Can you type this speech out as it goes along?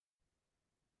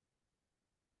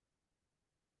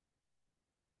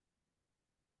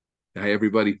Hi,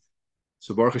 everybody.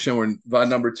 So, Baruch Hashem, we're in Vaad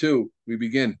number 2. We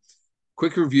begin.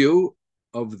 Quick review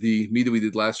of the meeting we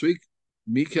did last week.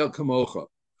 Mikel Kamocha.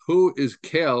 Who is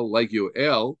Kel like you?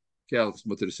 El. Kel, it's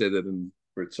much to say that in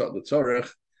Tzorech.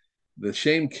 The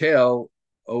shame Kel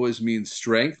always means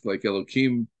strength, like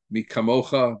Elokim,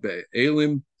 Mikamocha,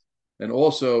 Be'elim. And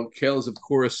also, Kel is, of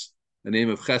course, a name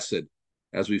of Chesed,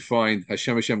 as we find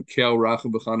Hashem Kel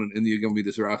Rachum B'chanan in the Yom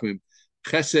Midas Rachum.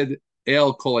 Chesed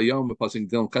El Kol Hayom, passing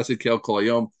down Chesed Kel Kol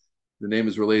Hayom. The name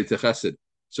is related to Chesed,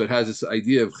 so it has this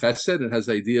idea of Chesed. It has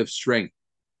the idea of strength,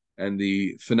 and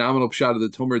the phenomenal pshat of the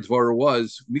Tomer Devorah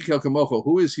was Mikel Kamocha.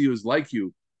 Who is he who is like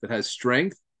you that has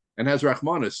strength and has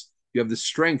Rachmanis? You have the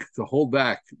strength to hold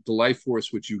back the life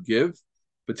force which you give,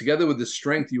 but together with the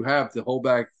strength you have to hold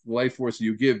back the life force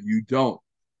you give, you don't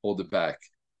hold it back.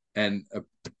 And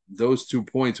those 2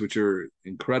 points, which are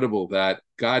incredible, that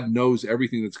God knows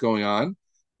everything that's going on,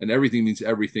 and everything means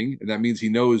everything, and that means He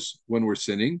knows when we're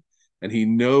sinning, and He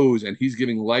knows, and He's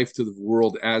giving life to the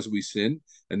world as we sin,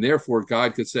 and therefore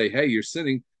God could say, "Hey, you're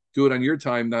sinning. Do it on your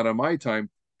time, not on my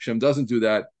time." Hashem doesn't do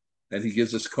that, and He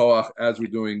gives us koach as we're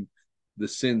doing the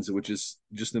sins, which is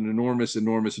just an enormous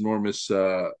chesed,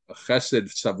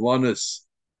 sablanus,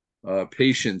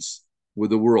 patience with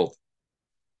the world.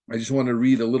 I just want to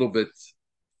read a little bit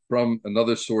from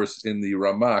another source in the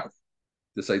Ramak,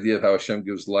 this idea of how Hashem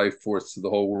gives life force to the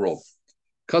whole world.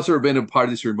 Kasar Rabbeinu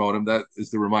Pardis Rimonim, that is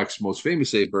the Ramak's most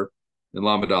famous paper in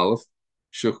Lamed Aleph.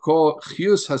 Shekol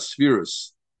Chius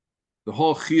Hasvirus, the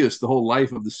whole Chius, the whole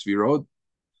life of the Svirot,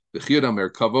 the Chiyad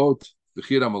HaMerkavot, the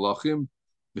Chiyad HaMalachim,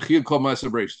 the Chiyad Kol Ma'aser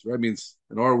Bereishis. Right? Means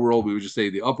in our world, we would just say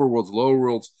the upper worlds, lower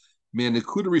worlds, Man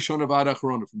Nekuda Rishon Avad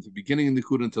Acharona, from the beginning of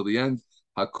Nekuda until the end,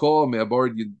 Hakol Me'abar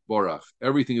Yidborach.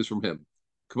 Everything is from Him.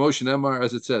 Commotion Emar,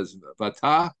 as it says,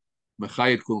 Vata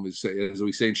Mechayet Kulam, as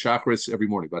we say in Chakras every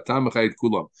morning. Vata Mechayet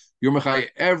Kulam. You're Mechayet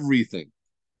everything.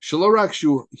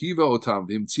 Shalorakshu Hiva Otam,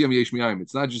 the Imtziam Yesh Mi'ayim.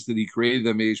 It's not just that He created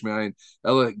them Yesh Mi'ayim,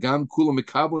 Ela Gam Kulam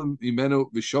Mekablim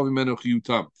Imenu V'Shov Imenu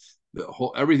Chiyutam. The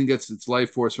whole everything gets its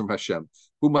life force from Hashem.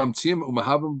 Umamtzim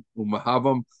umahavam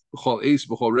b'chol eis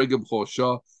b'chol rega b'chol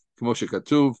shah k'moshe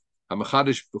katuv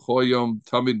hamachadish b'chol yom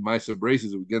tamid ma'aser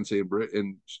braces. We again say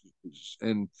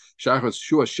in Shachas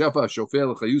shua shefa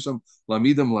shofel chayusam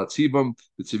lamidam latzibam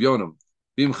b'tzivyonim.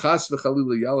 Bim chas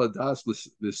v'chalil yala das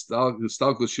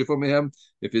l'stalkus shifa mehem.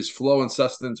 If his flow and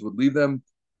sustenance would leave them,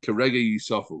 kerega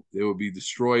yisafu, they would be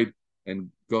destroyed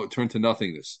and turn to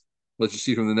nothingness. Let's just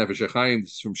see from the Nefesh HaChaim.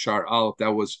 This is from Shar Aleph.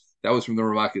 That was from the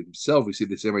Ramak himself. We see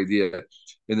the same idea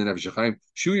in the Nefesh HaChaim.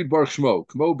 Shu Yidbarach Shmo,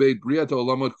 Kmo Beit Briato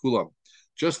Olamot Kulam.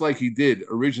 Just like He did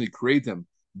originally create them.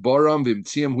 Baram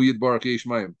Vimtziam Hu Yidbarach Yesh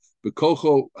Mayim.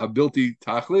 Bekocho Habilti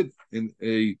Tachlit, in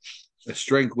a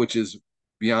strength which is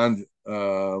beyond,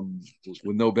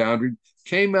 with no boundary.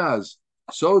 Came as,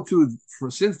 so too,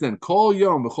 since then, Kol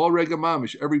Yom, B'chol Rega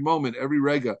Mamish, every moment, every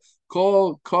Rega,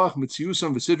 Kol Koch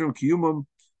Mitziusam V'sidram Kiyumam,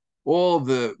 all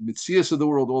the mitzias of the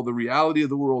world, all the reality of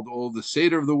the world, all the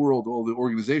seder of the world, all the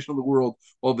organization of the world,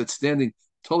 all of it standing.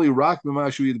 Totally rak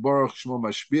b'mashu yidbarach shmo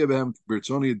mashpia behem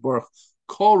b'rtzoni yidbarach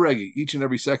kol regi, each and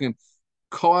every second.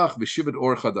 Koach v'shivat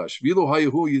or chadash. V'ilo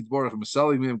hayahu yidbarach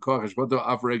m'salig mehem koach hashbato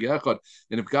af regi echad.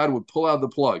 And if God would pull out the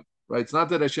plug, right? It's not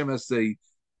that Hashem has to say.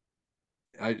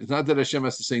 It's not that Hashem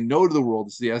has to say no to the world.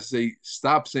 It's that He has to say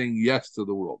stop saying yes to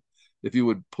the world. If He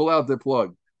would pull out the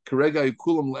plug,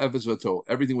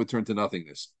 everything would turn to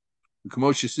nothingness.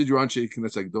 Why does it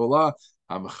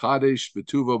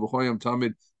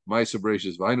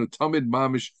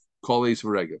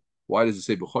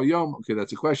say b'choyom? Okay,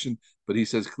 that's a question, but he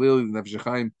says clearly the Nefesh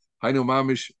HaChaim, hainu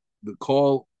mamish, the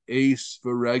call ace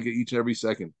v'rega each and every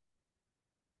second.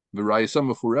 It says in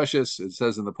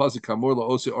the pasuk kamor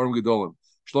la'ose arm gedolim.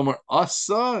 Shlomar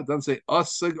asa, it doesn't say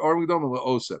asa arm gedolim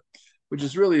la'ose, which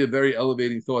is really a very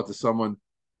elevating thought to someone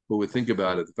who would think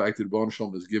about it. The fact that Rebbeinu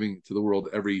Shalom is giving to the world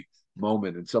every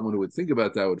moment, and someone who would think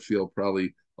about that would feel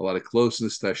probably a lot of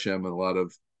closeness to Hashem and a lot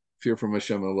of fear from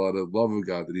Hashem and a lot of love of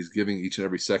God that He's giving each and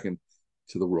every second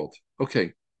to the world.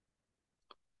 Okay.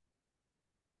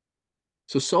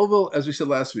 So Solville, as we said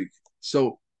last week,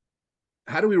 so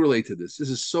how do we relate to this? This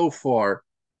is so far,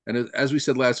 and as we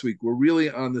said last week, we're really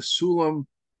on the Sulam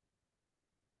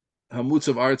Hamutz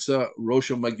of Arza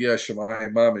Rosham Magia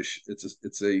Shemayim Mamish.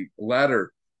 It's a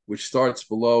ladder which starts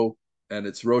below, and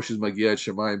it's Rosh's Magia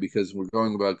Shemayim, because we're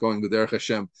going with Derech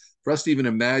Hashem. For us to even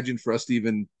imagine, for us to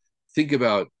even think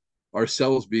about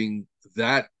ourselves being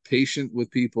that patient with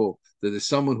people, that there's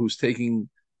someone who's taking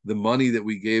the money that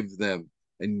we gave them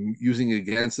and using it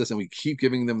against us, and we keep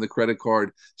giving them the credit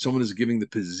card. Someone is giving the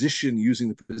position, using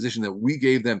the position that we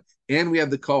gave them, and we have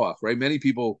the koach, right? Many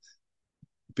people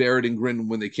bear it and grin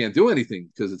when they can't do anything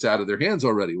because it's out of their hands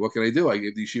already. What can I do? I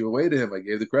gave the yeshiva away to him. I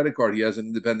gave the credit card. He has an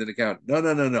independent account. No,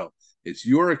 no, no, no. It's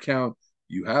your account.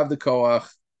 You have the koach,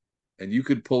 and you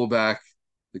could pull back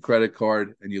the credit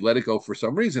card and you let it go for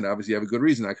some reason. Obviously, you have a good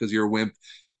reason, not because you're a wimp,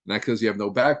 not because you have no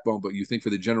backbone, but you think for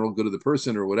the general good of the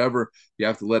person or whatever, you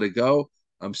have to let it go.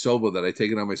 I'm sober that I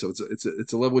take it on myself.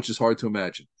 It's a level which is hard to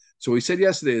imagine. So we said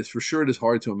yesterday is for sure it is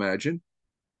hard to imagine,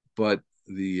 but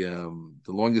the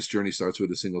longest journey starts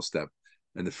with a single step.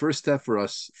 And the first step for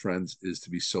us, friends, is to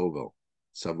be sovel,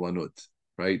 savlanut,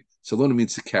 right? Savlanut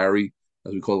means to carry,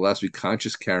 as we called it last week,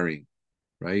 conscious carrying,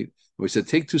 right? And we said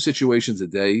take two situations a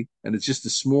day, and it's just a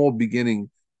small beginning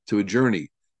to a journey,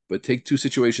 but take two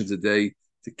situations a day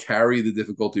to carry the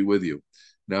difficulty with you.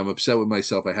 Now I'm upset with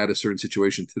myself. I had a certain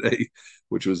situation today,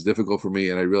 which was difficult for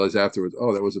me, and I realized afterwards,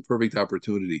 oh, that was a perfect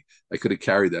opportunity. I could have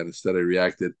carried that. Instead, I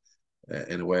reacted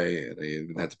in a way, and I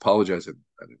even had to apologize.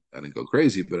 I didn't go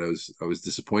crazy, but I was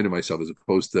disappointed in myself as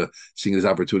opposed to seeing this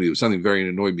opportunity. It was something very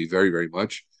annoyed me very, very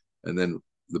much. And then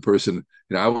the person,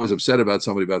 I was upset about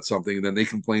somebody about something, and then they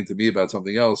complained to me about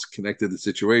something else, connected the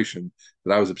situation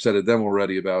that I was upset at them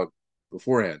already about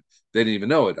beforehand. They didn't even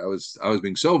know it. I was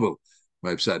being sober,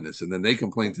 my upsetness, and then they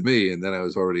complained to me, and then I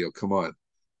was already, oh, come on,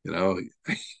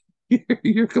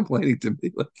 you're complaining to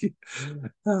me like,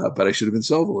 but I should have been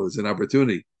sober. It was an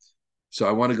opportunity. So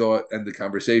I want to go end the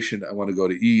conversation. I want to go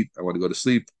to eat. I want to go to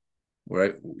sleep.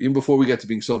 Right? Even before we get to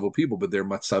being sovel people, but they're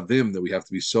matzavim that we have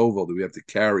to be sovel, that we have to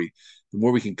carry. The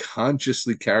more we can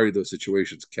consciously carry those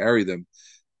situations, carry them,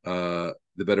 the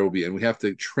better we'll be. And we have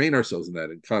to train ourselves in that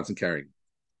and constant carrying.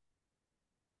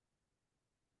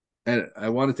 And I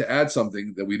wanted to add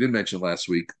something that we didn't mention last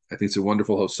week. I think it's a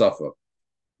wonderful hosafa,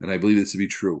 and I believe this to be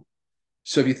true.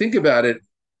 So if you think about it,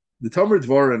 the Talmud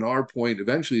Devorah and our point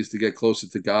eventually is to get closer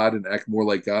to God and act more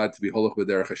like God, to be holach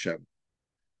b'derech Hashem.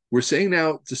 We're saying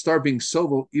now to start being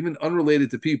sovel, even unrelated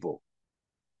to people.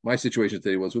 My situation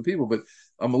today was with people, but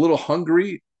I'm a little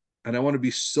hungry and I want to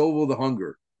be sovel the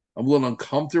hunger. I'm a little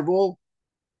uncomfortable,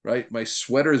 right? My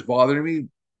sweater is bothering me.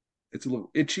 It's a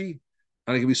little itchy,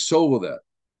 and I can be sovel that.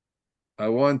 I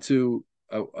want to.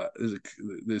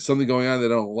 There's something going on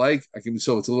that I don't like. I can be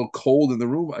so. It's a little cold in the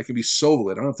room. I can be sovel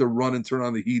it. I don't have to run and turn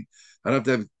on the heat. I don't have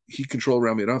to have heat control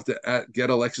around me. I don't have to get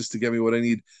Alexis to get me what I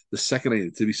need the second I need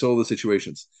it, to be sovel the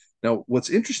situations. Now, what's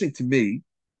interesting to me,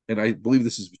 and I believe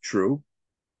this is true,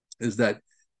 is that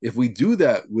if we do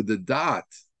that with the dot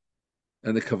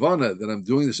and the kavana, that I'm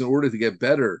doing this in order to get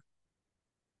better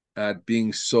at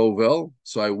being sovel,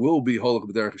 so I will be holach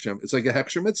b'derech Hashem. It's like a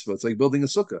heksher mitzvah. It's like building a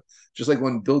sukkah. Just like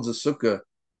one builds a sukkah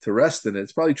to rest in it.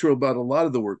 It's probably true about a lot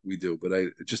of the work we do, but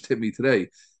it just hit me today.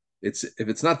 If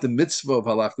it's not the mitzvah of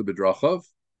halachta b'drachav,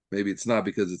 maybe it's not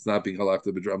because it's not being halachta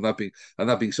b'drachav. I'm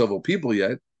not being sovel people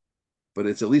yet, but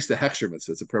it's at least a heksher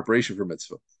mitzvah. It's a preparation for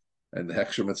mitzvah. And the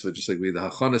heksher mitzvah, just like the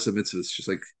hachanas of mitzvahs, just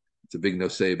like it's a big no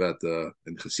say about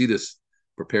in Chassidus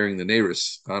preparing the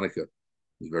Neiris, Hanukkah.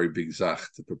 It's a very big zach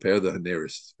to prepare the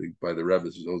Haneris. By the Rebbe,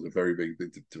 it's always a very big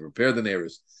thing to prepare the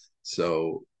Neris.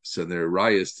 So there are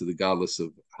rayas to the godless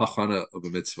of hachana of a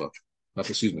mitzvah.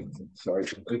 Excuse me. Sorry.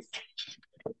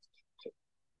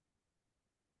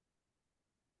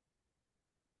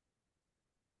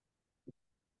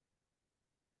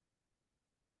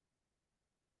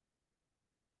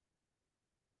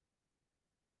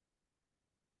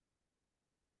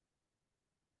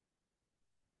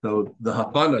 So the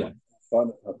hachana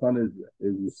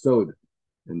is yisod,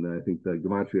 and I think the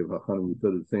gematria of hachana and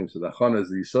yisod is the same. So the hachana is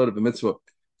the yisod of the mitzvah.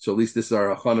 So at least this is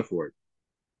our hachana for it.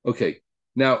 Okay.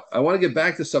 Now I want to get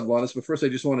back to sablanis, but first I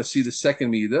just want to see the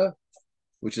second midah,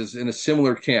 which is in a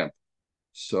similar camp.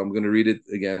 So I'm going to read it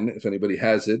again. If anybody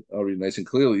has it, I'll read it nice and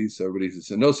clearly. So everybody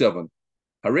says, no se'avon.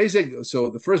 So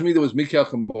the first midah was Mikhail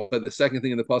Chambol. The second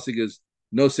thing in the pasuk is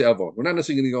no se'avon. We're not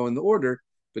necessarily going to go in the order,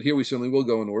 but here we certainly will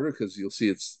go in order because you'll see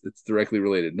it's directly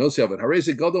related. No se'avon.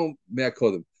 Hareze gadol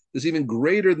me'akodim. This is even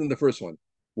greater than the first one.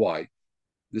 Why?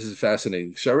 This is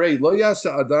fascinating. Sharei lo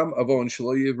yasa adam avon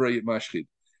shelo yivrei mashchid.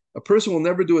 A person will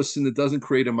never do a sin that doesn't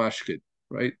create a mashchid,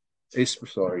 right?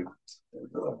 Sorry.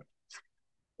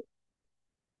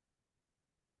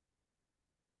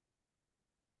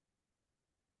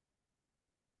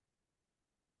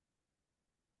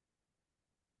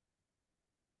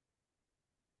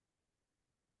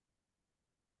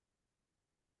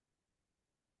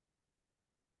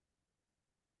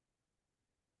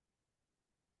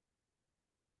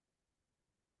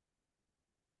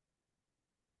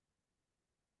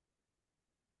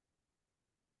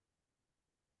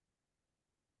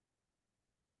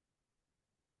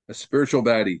 A spiritual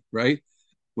baddie, right?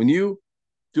 When you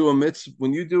do a mitzvah,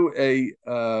 when you do a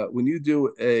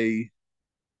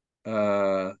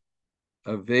uh,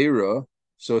 Avera,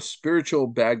 so a spiritual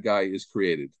bad guy is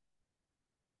created.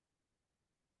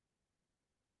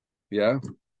 Yeah.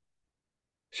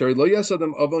 Shari lo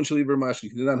yasadam avon shaliver mashki.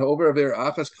 Then over aver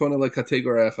achas kona le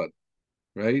kategor echad.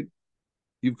 Right.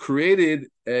 You've created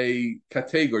a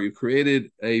kategor. You've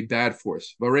created a bad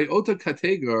force. Vare ota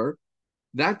kategor.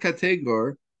 That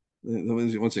kategor.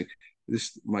 One second.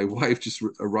 This my wife just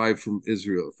arrived from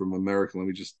Israel, from America. Let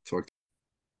me just talk.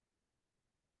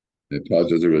 I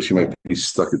apologize, everybody. She might be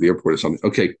stuck at the airport or something.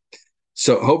 Okay.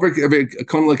 So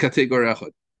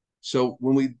so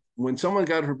when someone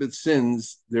God forbid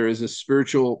sins, there is a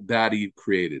spiritual baddie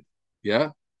created.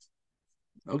 Yeah.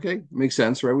 Okay, makes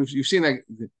sense, right? You've seen that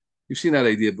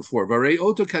idea before. And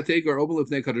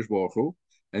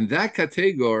that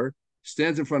kategor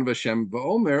stands in front of Hashem.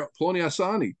 Va'omer ploni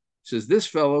asani, says this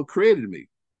fellow created me.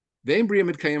 As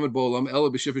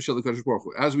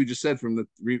we just said from the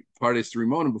parties to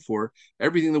Rimonim before,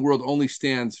 everything in the world only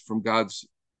stands from God's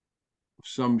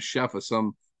some shefa,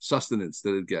 some sustenance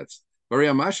that it gets. So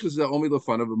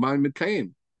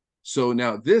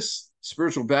now this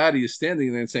spiritual baddie is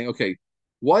standing there and saying, okay,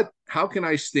 how can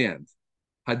I stand?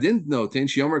 Hadin noten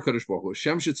Shomer Kadosh Baruch Hu.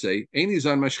 Hashem should say, Eini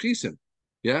zan mashchisim.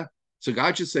 Yeah. So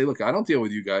God should say, look, I don't deal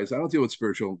with you guys. I don't deal with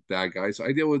spiritual bad guys.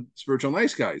 I deal with spiritual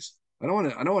nice guys. I don't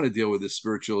want to deal with this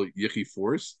spiritual yichi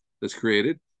force that's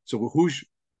created. So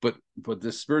but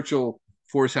the spiritual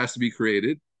force has to be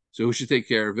created. So who should take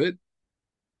care of it?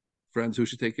 Friends, who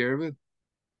should take care of it?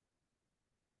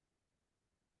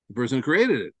 The person who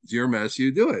created it. It's your mess,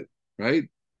 you do it, right?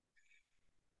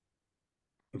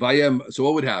 So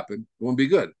what would happen? It won't be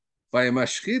good.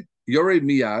 Vayamashchit yored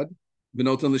miyad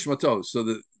benotan lishmato. So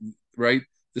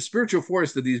the spiritual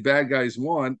force that these bad guys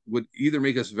want would either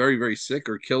make us very, very sick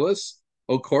or kill us.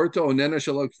 Okorto onena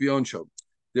shalok fioncho.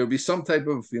 There would be some type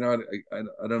of,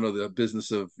 I don't know the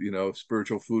business of,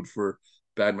 spiritual food for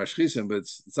bad mashchisim, but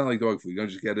it's not like dog food. You don't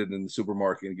just get it in the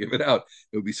supermarket and give it out.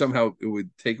 It would be somehow, it would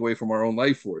take away from our own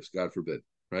life force, God forbid,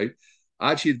 right?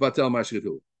 Achid batel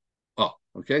mashchitu. Oh,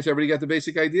 okay. So everybody got the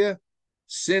basic idea?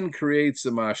 Sin creates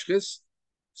a mashchis.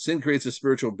 Sin creates a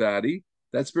spiritual baddie.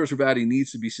 That spiritual baddie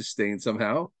needs to be sustained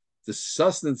somehow. The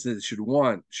sustenance it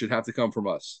should have to come from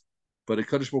us. But a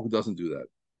Kadosh Baruch Hu doesn't do that.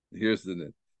 Here's the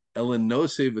nit.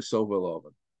 Elinose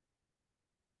v'sova.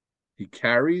 He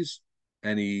carries,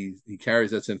 and he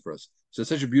carries that sin for us. So it's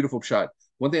such a beautiful shot.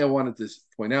 One thing I wanted to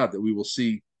point out that we will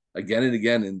see again and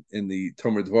again in the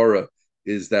Tomer Devorah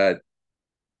is that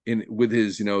with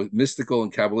his mystical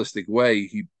and Kabbalistic way,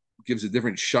 he gives a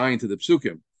different shine to the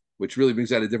psukim, which really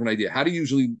brings out a different idea. How do you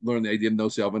usually learn the idea of no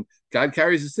selvan? God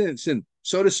carries the sin.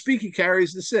 So to speak, he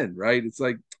carries the sin, right? It's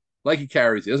like he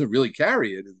carries. He doesn't really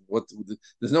carry it.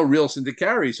 There's no real sin to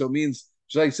carry. So it means,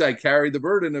 just like I said, I carried the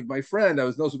burden of my friend. I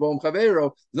was no sabom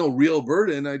chavero. There's no real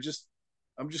burden. I'm just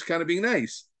kind of being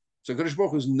nice. So Kadosh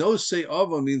Baruch Hu's no say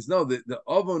avon means no. The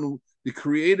avon, the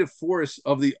creative force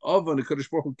of the avon, the Kadosh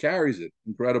Baruch Hu carries it.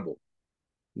 Incredible.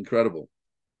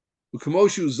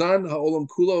 Ukamoshu zan ha'olam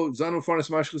kulo zan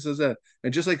ufarnas mashchus says that,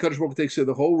 and just like Kadosh Baruch Hu takes care of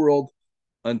the whole world,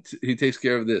 he takes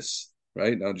care of this.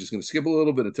 Right now, I'm just going to skip a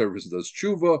little bit. A third person does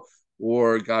tshuva,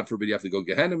 or God forbid, you have to go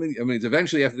Gehenna. I mean,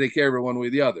 eventually you have to take care of it one way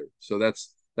or the other. So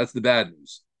that's the bad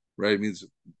news, right? It means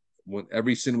when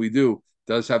every sin we do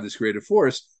does have this creative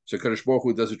force. So Kadosh Baruch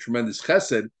Hu does a tremendous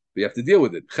chesed. We have to deal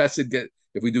with it. Chesed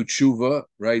if we do tshuva,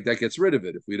 right, that gets rid of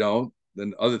it. If we don't,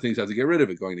 then other things have to get rid of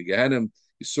it. Going to Gehenna,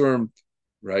 Yisurim,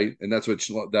 right, and that's what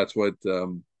kind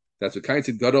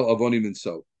of gadol avonim and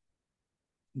so.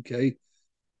 Okay.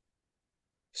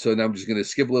 So now I'm just going to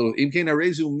skip a little. Imkein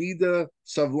harezu mida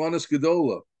savlanas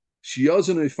gedola.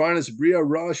 Shiyazon ifarnas bria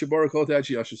ra shabarakot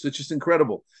achiyashu. It's just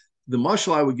incredible. The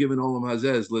mashal I would give in Olam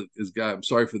Hazeh is God. I'm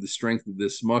sorry for the strength of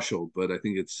this mashal, but I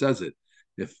think it says it.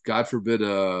 If God forbid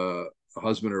a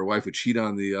husband or a wife would cheat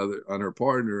on her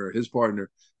partner, or his partner,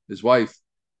 his wife,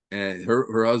 and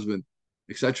her husband,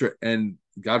 etc., and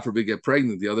God forbid get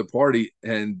pregnant, the other party,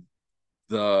 and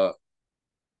the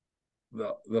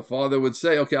father would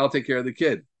say, okay, I'll take care of the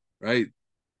kid, right?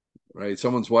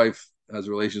 Someone's wife has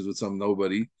relations with some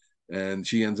nobody, and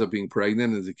she ends up being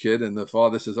pregnant as a kid, and the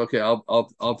father says, okay,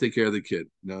 I'll take care of the kid.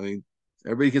 I mean,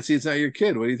 everybody can see it's not your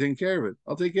kid. What do you take care of it?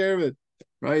 I'll take care of it,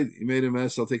 right? You made a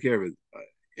mess. I'll take care of it.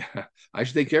 I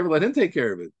should take care of it. Let him take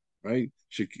care of it, right?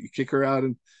 Should kick her out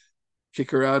and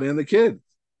the kid.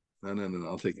 No.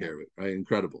 I'll take care of it, right?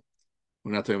 Incredible.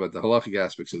 We're not talking about the halachic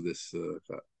aspects of this.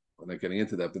 We're not getting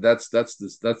into that, but that's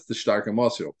the starka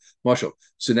mashal.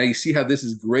 So now you see how this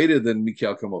is greater than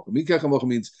Mikal Kamocha. Mikal Kamocha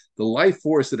means the life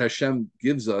force that Hashem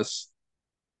gives us.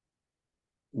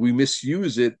 We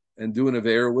misuse it and do an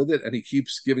Aveira with it, and he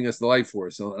keeps giving us the life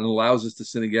force and allows us to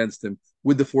sin against him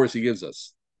with the force he gives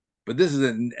us. But this is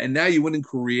it, and now you went and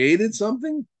created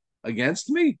something against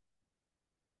me?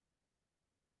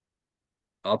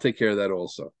 I'll take care of that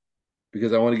also,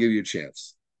 because I want to give you a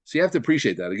chance. So you have to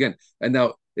appreciate that again. And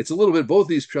now it's a little bit, both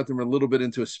these pshatim are a little bit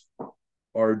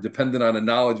are dependent on a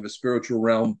knowledge of a spiritual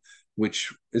realm,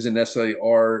 which isn't necessarily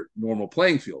our normal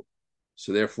playing field.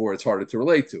 So therefore, it's harder to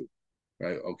relate to,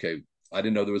 right? Okay, I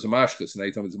didn't know there was a mashkas, and now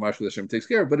you told me there's a mashkas Hashem takes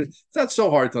care of, but it's not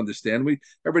so hard to understand.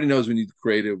 Everybody knows we need to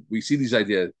create it. We see these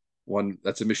ideas. One,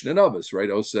 that's a mission in Abbas, right?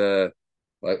 Osa,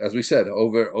 as we said,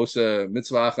 over Osa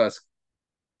mitzvah achas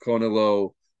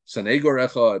konelo sanegor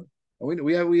echad. And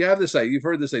we have this idea. You've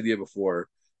heard this idea before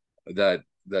that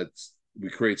we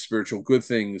create spiritual good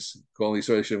things. You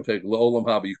create your olam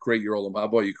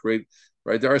haba. You create,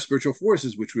 right? There are spiritual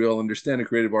forces which we all understand and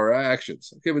created by our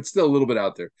actions. Okay, but still a little bit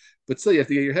out there. But still, you have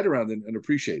to get your head around and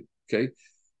appreciate it. Okay,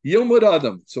 Yilmud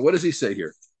Adam. So what does he say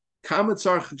here?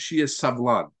 Kamatzar shiyas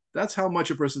savlan. That's how much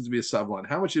a person to be a savlan.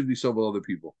 How much should be so with other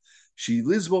people? She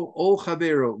lizbo ol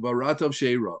chavero baratov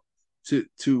sheira.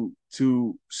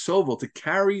 To sovel, to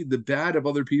carry the bad of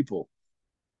other people.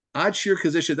 Ad shir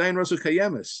kazesh adayin rasu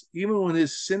kayemis, even when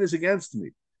his sin is against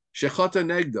me. Shechata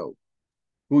negdo,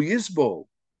 hu yisbol,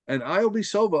 and I will be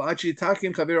sovel. Ad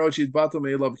shitakim chaver ad shitbato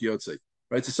me'elav kiyotze.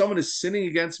 Right, so someone is sinning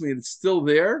against me and it's still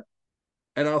there,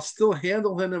 and I'll still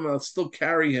handle him and I'll still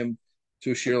carry him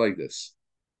to a shir like this.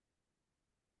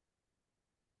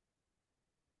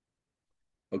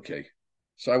 Okay,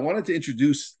 so I wanted to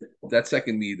introduce that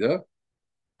second midah.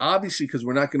 Obviously, because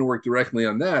we're not going to work directly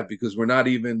on that, because we're not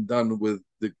even done with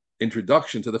the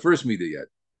introduction to the first midah yet.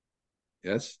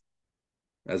 Yes?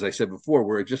 As I said before,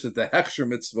 we're just at the hechsher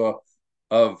mitzvah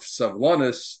of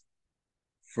savlanis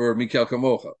for Mikel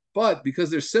Kamocha. But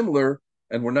because they're similar,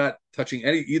 and we're not touching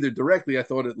either directly, I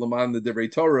thought at Laman the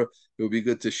Devorah Torah, it would be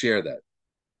good to share that.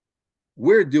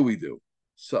 Where do we do?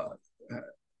 So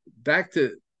back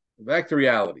to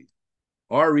reality.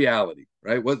 Our reality,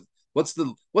 right? What's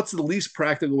the least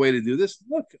practical way to do this?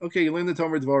 Look, okay, you learn the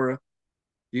Tomer Devorah,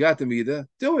 you got the Midah,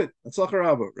 do it. That's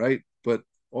Lacharabah, right? But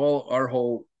our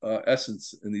whole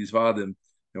essence in these Vadim,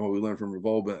 and what we learn from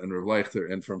Revolba and Rav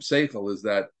Leichter and from Seichel is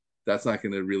that that's not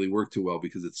going to really work too well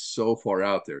because it's so far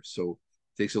out there. So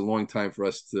it takes a long time for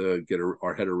us to get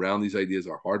our head around these ideas,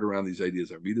 our heart around these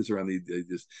ideas, our Midas around these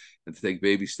ideas, and to take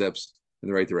baby steps in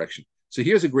the right direction. So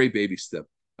here's a great baby step.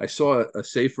 I saw a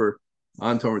sefer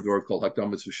on Tomer Devorah called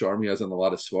Hakdamas V'Sharim. He has on a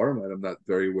lot of svarim, and I'm not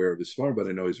very aware of his svarim, but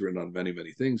I know he's written on many,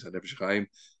 many things on Nefesh Chaim,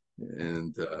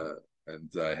 and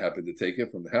I happened to take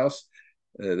it from the house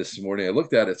this morning. I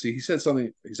looked at it. See, he said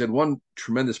something. He said one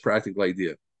tremendous practical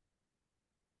idea,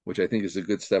 which I think is a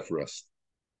good step for us.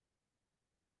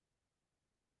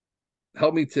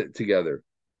 Help me together.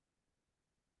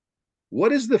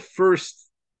 What is the first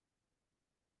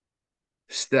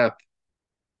step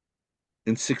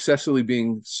in successfully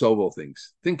being sovel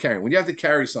things? Think carrying. When you have to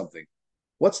carry something,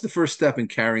 what's the first step in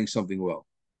carrying something well?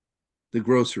 The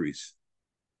groceries.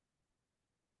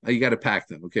 You got to pack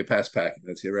them. Okay, past packing.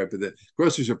 That's it, right? But the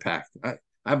groceries are packed. I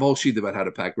have a whole sheet about how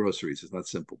to pack groceries. It's not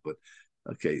simple, but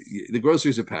okay, the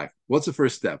groceries are packed. What's the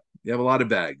first step? You have a lot of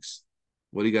bags.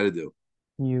 What do you got to do?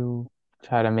 You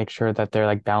try to make sure that they're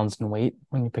like balanced in weight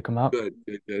when you pick them up.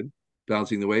 Good.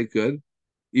 Balancing the weight, good.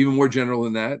 Even more general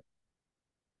than that,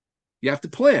 you have to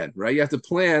plan, right? You have to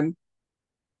plan.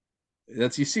 You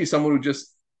see someone who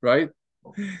just, right?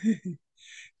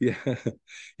 Yeah.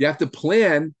 You have to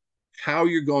plan how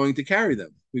you're going to carry them.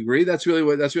 We agree? That's really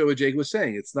what Jake was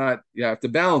saying. It's not, you have to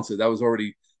balance it. That was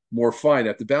already more fine. You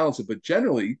have to balance it. But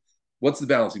generally, what's the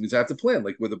balancing? Means I have to plan.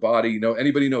 Like with a body,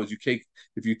 anybody knows if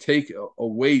you take a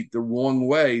weight the wrong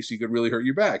way, so you could really hurt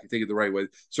your back. You take it the right way.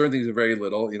 Certain things are very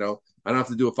little, I don't have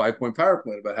to do a 5-point power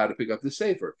plan about how to pick up the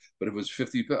safer. But if it was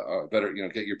 50, better,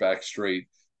 get your back straight,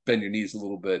 bend your knees a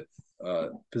little bit,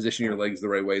 position your legs the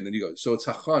right way, and then you go. So it's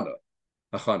hachana.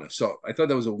 So I thought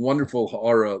that was a wonderful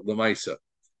ha'ara lemaisa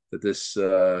that this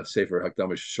sefer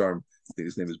Hakdama Sharm, I think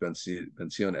his name is Ben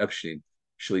Sion Epstein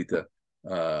Shlita.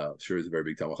 Sure, is a very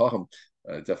big Talmud Chacham.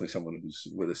 Definitely someone who's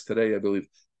with us today, I believe.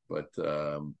 But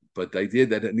the idea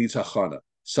that it needs hachana,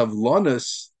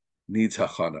 savlanus needs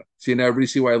hachana. See, now everybody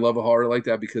see why I love a horror like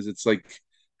that, because it's like,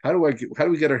 how do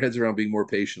we get our heads around being more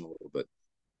patient a little bit,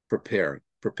 preparing.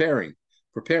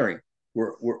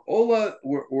 We're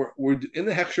in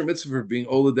the hechsher mitzvah for being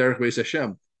ola derech beis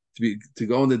Hashem, to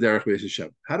go in the derech beis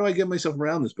Hashem. How do I get myself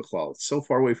around this bichlal? It's so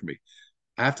far away from me.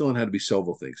 I have to learn how to be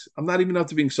sovel things. I'm not even up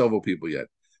to being sovel people yet.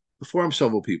 Before I'm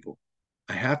sovel people,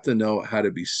 I have to know how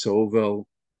to be sovel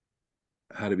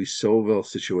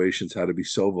situations, how to be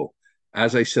sovel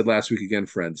As I said last week again,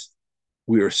 friends,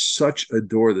 we are such a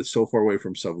door that's so far away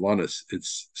from Savlanis.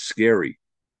 It's scary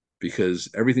because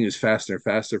everything is faster and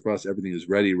faster for us. Everything is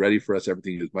ready for us.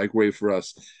 Everything is microwave for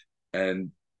us.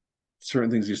 And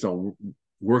certain things just don't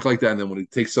work like that. And then when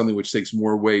it takes something which takes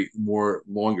more weight, more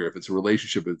longer, if it's a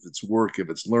relationship, if it's work, if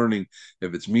it's learning,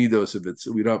 if it's middos, if it's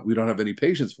we don't have any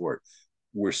patience for it.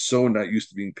 We're so not used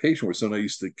to being patient. We're so not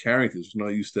used to carrying things. We're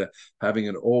not used to having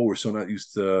an O. We're so not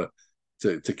used to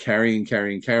carrying.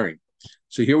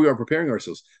 So here we are preparing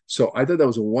ourselves. So I thought that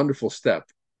was a wonderful step.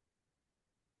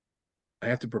 I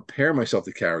have to prepare myself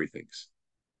to carry things.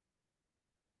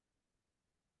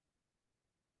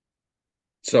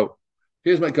 So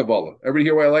here's my Kabbalah. Everybody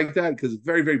hear why I like that? Because it's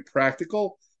very, very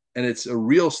practical, and it's a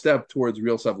real step towards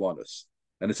real Savlanis.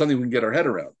 And it's something we can get our head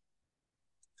around.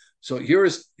 So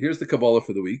here's the Kabbalah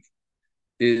for the week.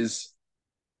 Is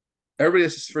everybody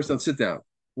has to first time sit down.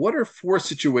 What are 4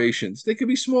 situations? They could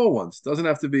be small ones. Doesn't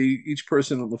have to be each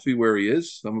person will see where he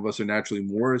is. Some of us are naturally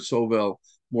more sovel,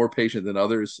 more patient than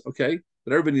others. Okay,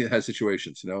 but everybody has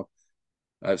situations.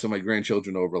 I have some of my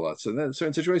grandchildren over a lot. So then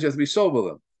certain situations you have to be sovel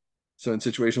them. Certain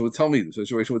situation with Talmidim,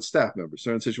 situation with staff members,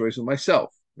 certain situation with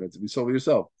myself. You have to be sovel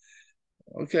yourself.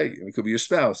 Okay, it could be your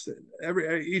spouse.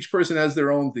 Each person has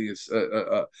their own things,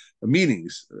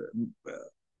 meanings,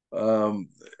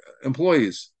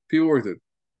 employees, people work there.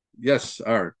 Yes,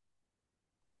 Aaron.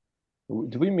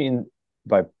 Do we mean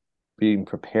by being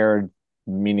prepared,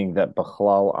 meaning that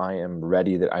Bachlal, I am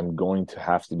ready, that I'm going to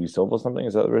have to be sober something?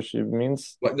 Is that what Rashi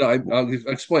means? But no, I'll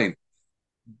explain.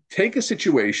 Take a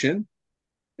situation.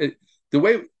 The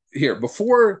way here,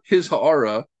 before his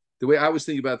ha'ara, the way I was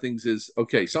thinking about things is,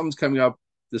 okay, something's coming up.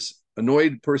 This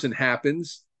annoyed person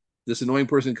happens. This annoying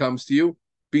person comes to you.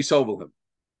 Be sober him.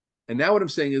 And now what I'm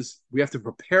saying is we have to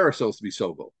prepare ourselves to be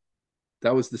sober.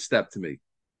 That was the step to me.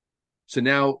 So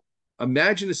now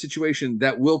imagine a situation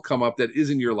that will come up that is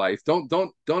in your life.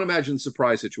 Don't imagine a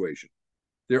surprise situation.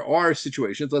 There are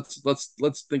situations.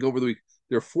 Let's think over the week.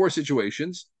 There are 4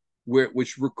 situations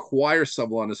which require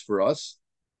sablanis for us,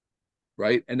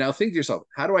 right? And now think to yourself,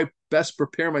 how do I best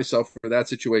prepare myself for that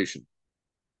situation?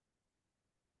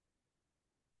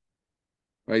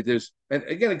 Right? And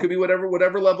again, it could be whatever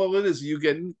level it is. You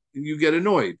get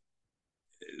annoyed.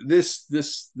 This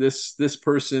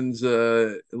person's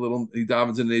a little, he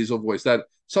davens in a nasal voice. That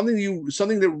something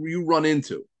that you run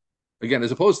into, again,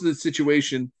 as opposed to the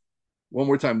situation. One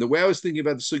more time, the way I was thinking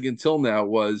about the sugi until now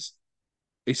was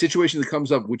a situation that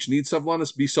comes up which needs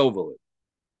savlanis, be sovel it.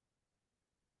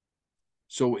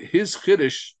 So his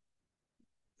chiddush,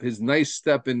 his nice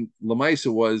step in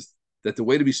Lamaisa was that the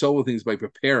way to be sovel things is by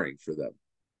preparing for them.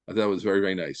 I thought it was very,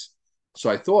 very nice. So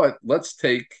I thought, let's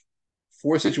take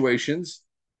 4 situations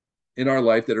in our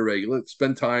life that are regular.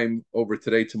 Spend time over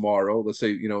today, tomorrow. Let's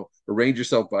say, arrange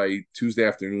yourself by Tuesday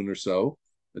afternoon or so,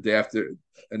 the day after,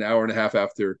 an hour and a half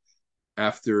after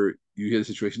you hear the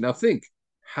situation. Now think,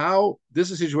 how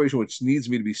this is a situation which needs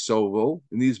me to be sovel,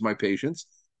 it needs my patience.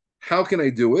 How can I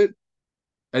do it?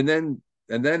 And then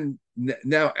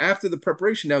now after the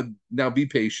preparation, now be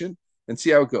patient and see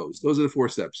how it goes. Those are the 4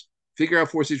 steps. Figure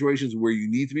out 4 situations where you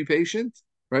need to be patient,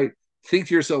 right? Think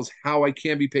to yourselves how I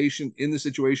can be patient in the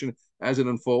situation as it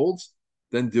unfolds,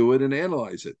 then do it and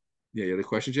analyze it. Yeah, you had a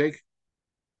question, Jake?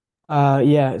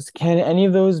 Yeah. Can any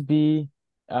of those be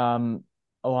along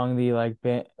the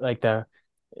the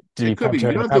to be It could be.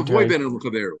 You don't have to avoid preparatory? Ben El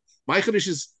Chavero. My Kaddish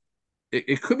is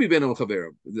it could be Ben El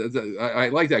Chavero. I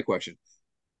like that question.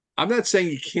 I'm not saying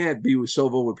you can't be with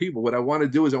Sovo with people. What I want to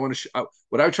do is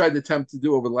what I tried to attempt to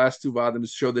do over the last 2 vadim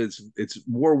is show that it's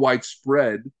more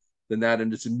widespread than that,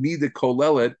 and it's a mida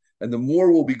kolelet, and the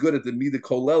more we'll be good at the mida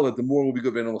kolelet, the more we'll be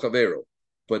good Ben El Chavero.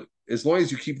 But as long as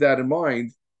you keep that in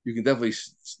mind, you can definitely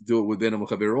do it with Ben El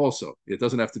Chavero also. It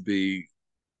doesn't have to be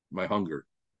my hunger.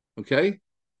 Okay?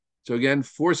 So again,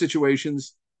 4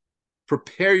 situations.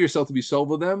 Prepare yourself to be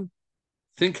sober them.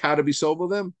 Think how to be sober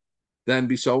them. Then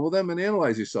be sober them and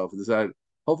analyze yourself. Decide.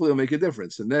 Hopefully, it'll make a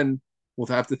difference. And then we'll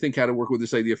have to think how to work with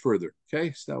this idea further.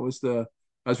 Okay, so that was I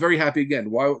was very happy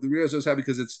again. Why the reason I was happy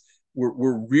because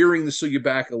we're rearing the sugya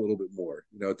back a little bit more.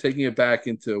 Taking it back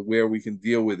into where we can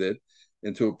deal with it,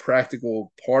 into a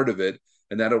practical part of it,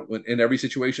 and that in every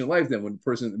situation in life. Then when a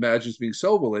person imagines being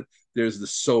sober, there's the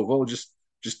sovel.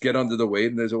 Just get under the weight,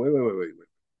 and there's a wait.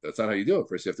 That's not how you do it.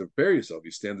 First, you have to prepare yourself.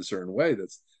 You stand a certain way.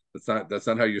 That's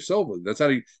not how you're sober. That's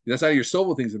how you're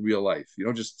sober things in real life. You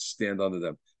don't just stand under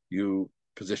them. You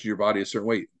position your body a certain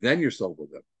way. Then you're sober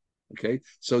them. Okay.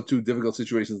 So to difficult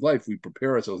situations in life, we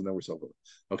prepare ourselves and then we're sober.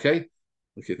 Okay.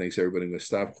 Okay. Thanks everybody. I'm going to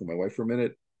stop with my wife for a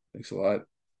minute. Thanks a lot.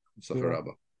 Yeah.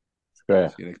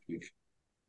 Great. See you next week.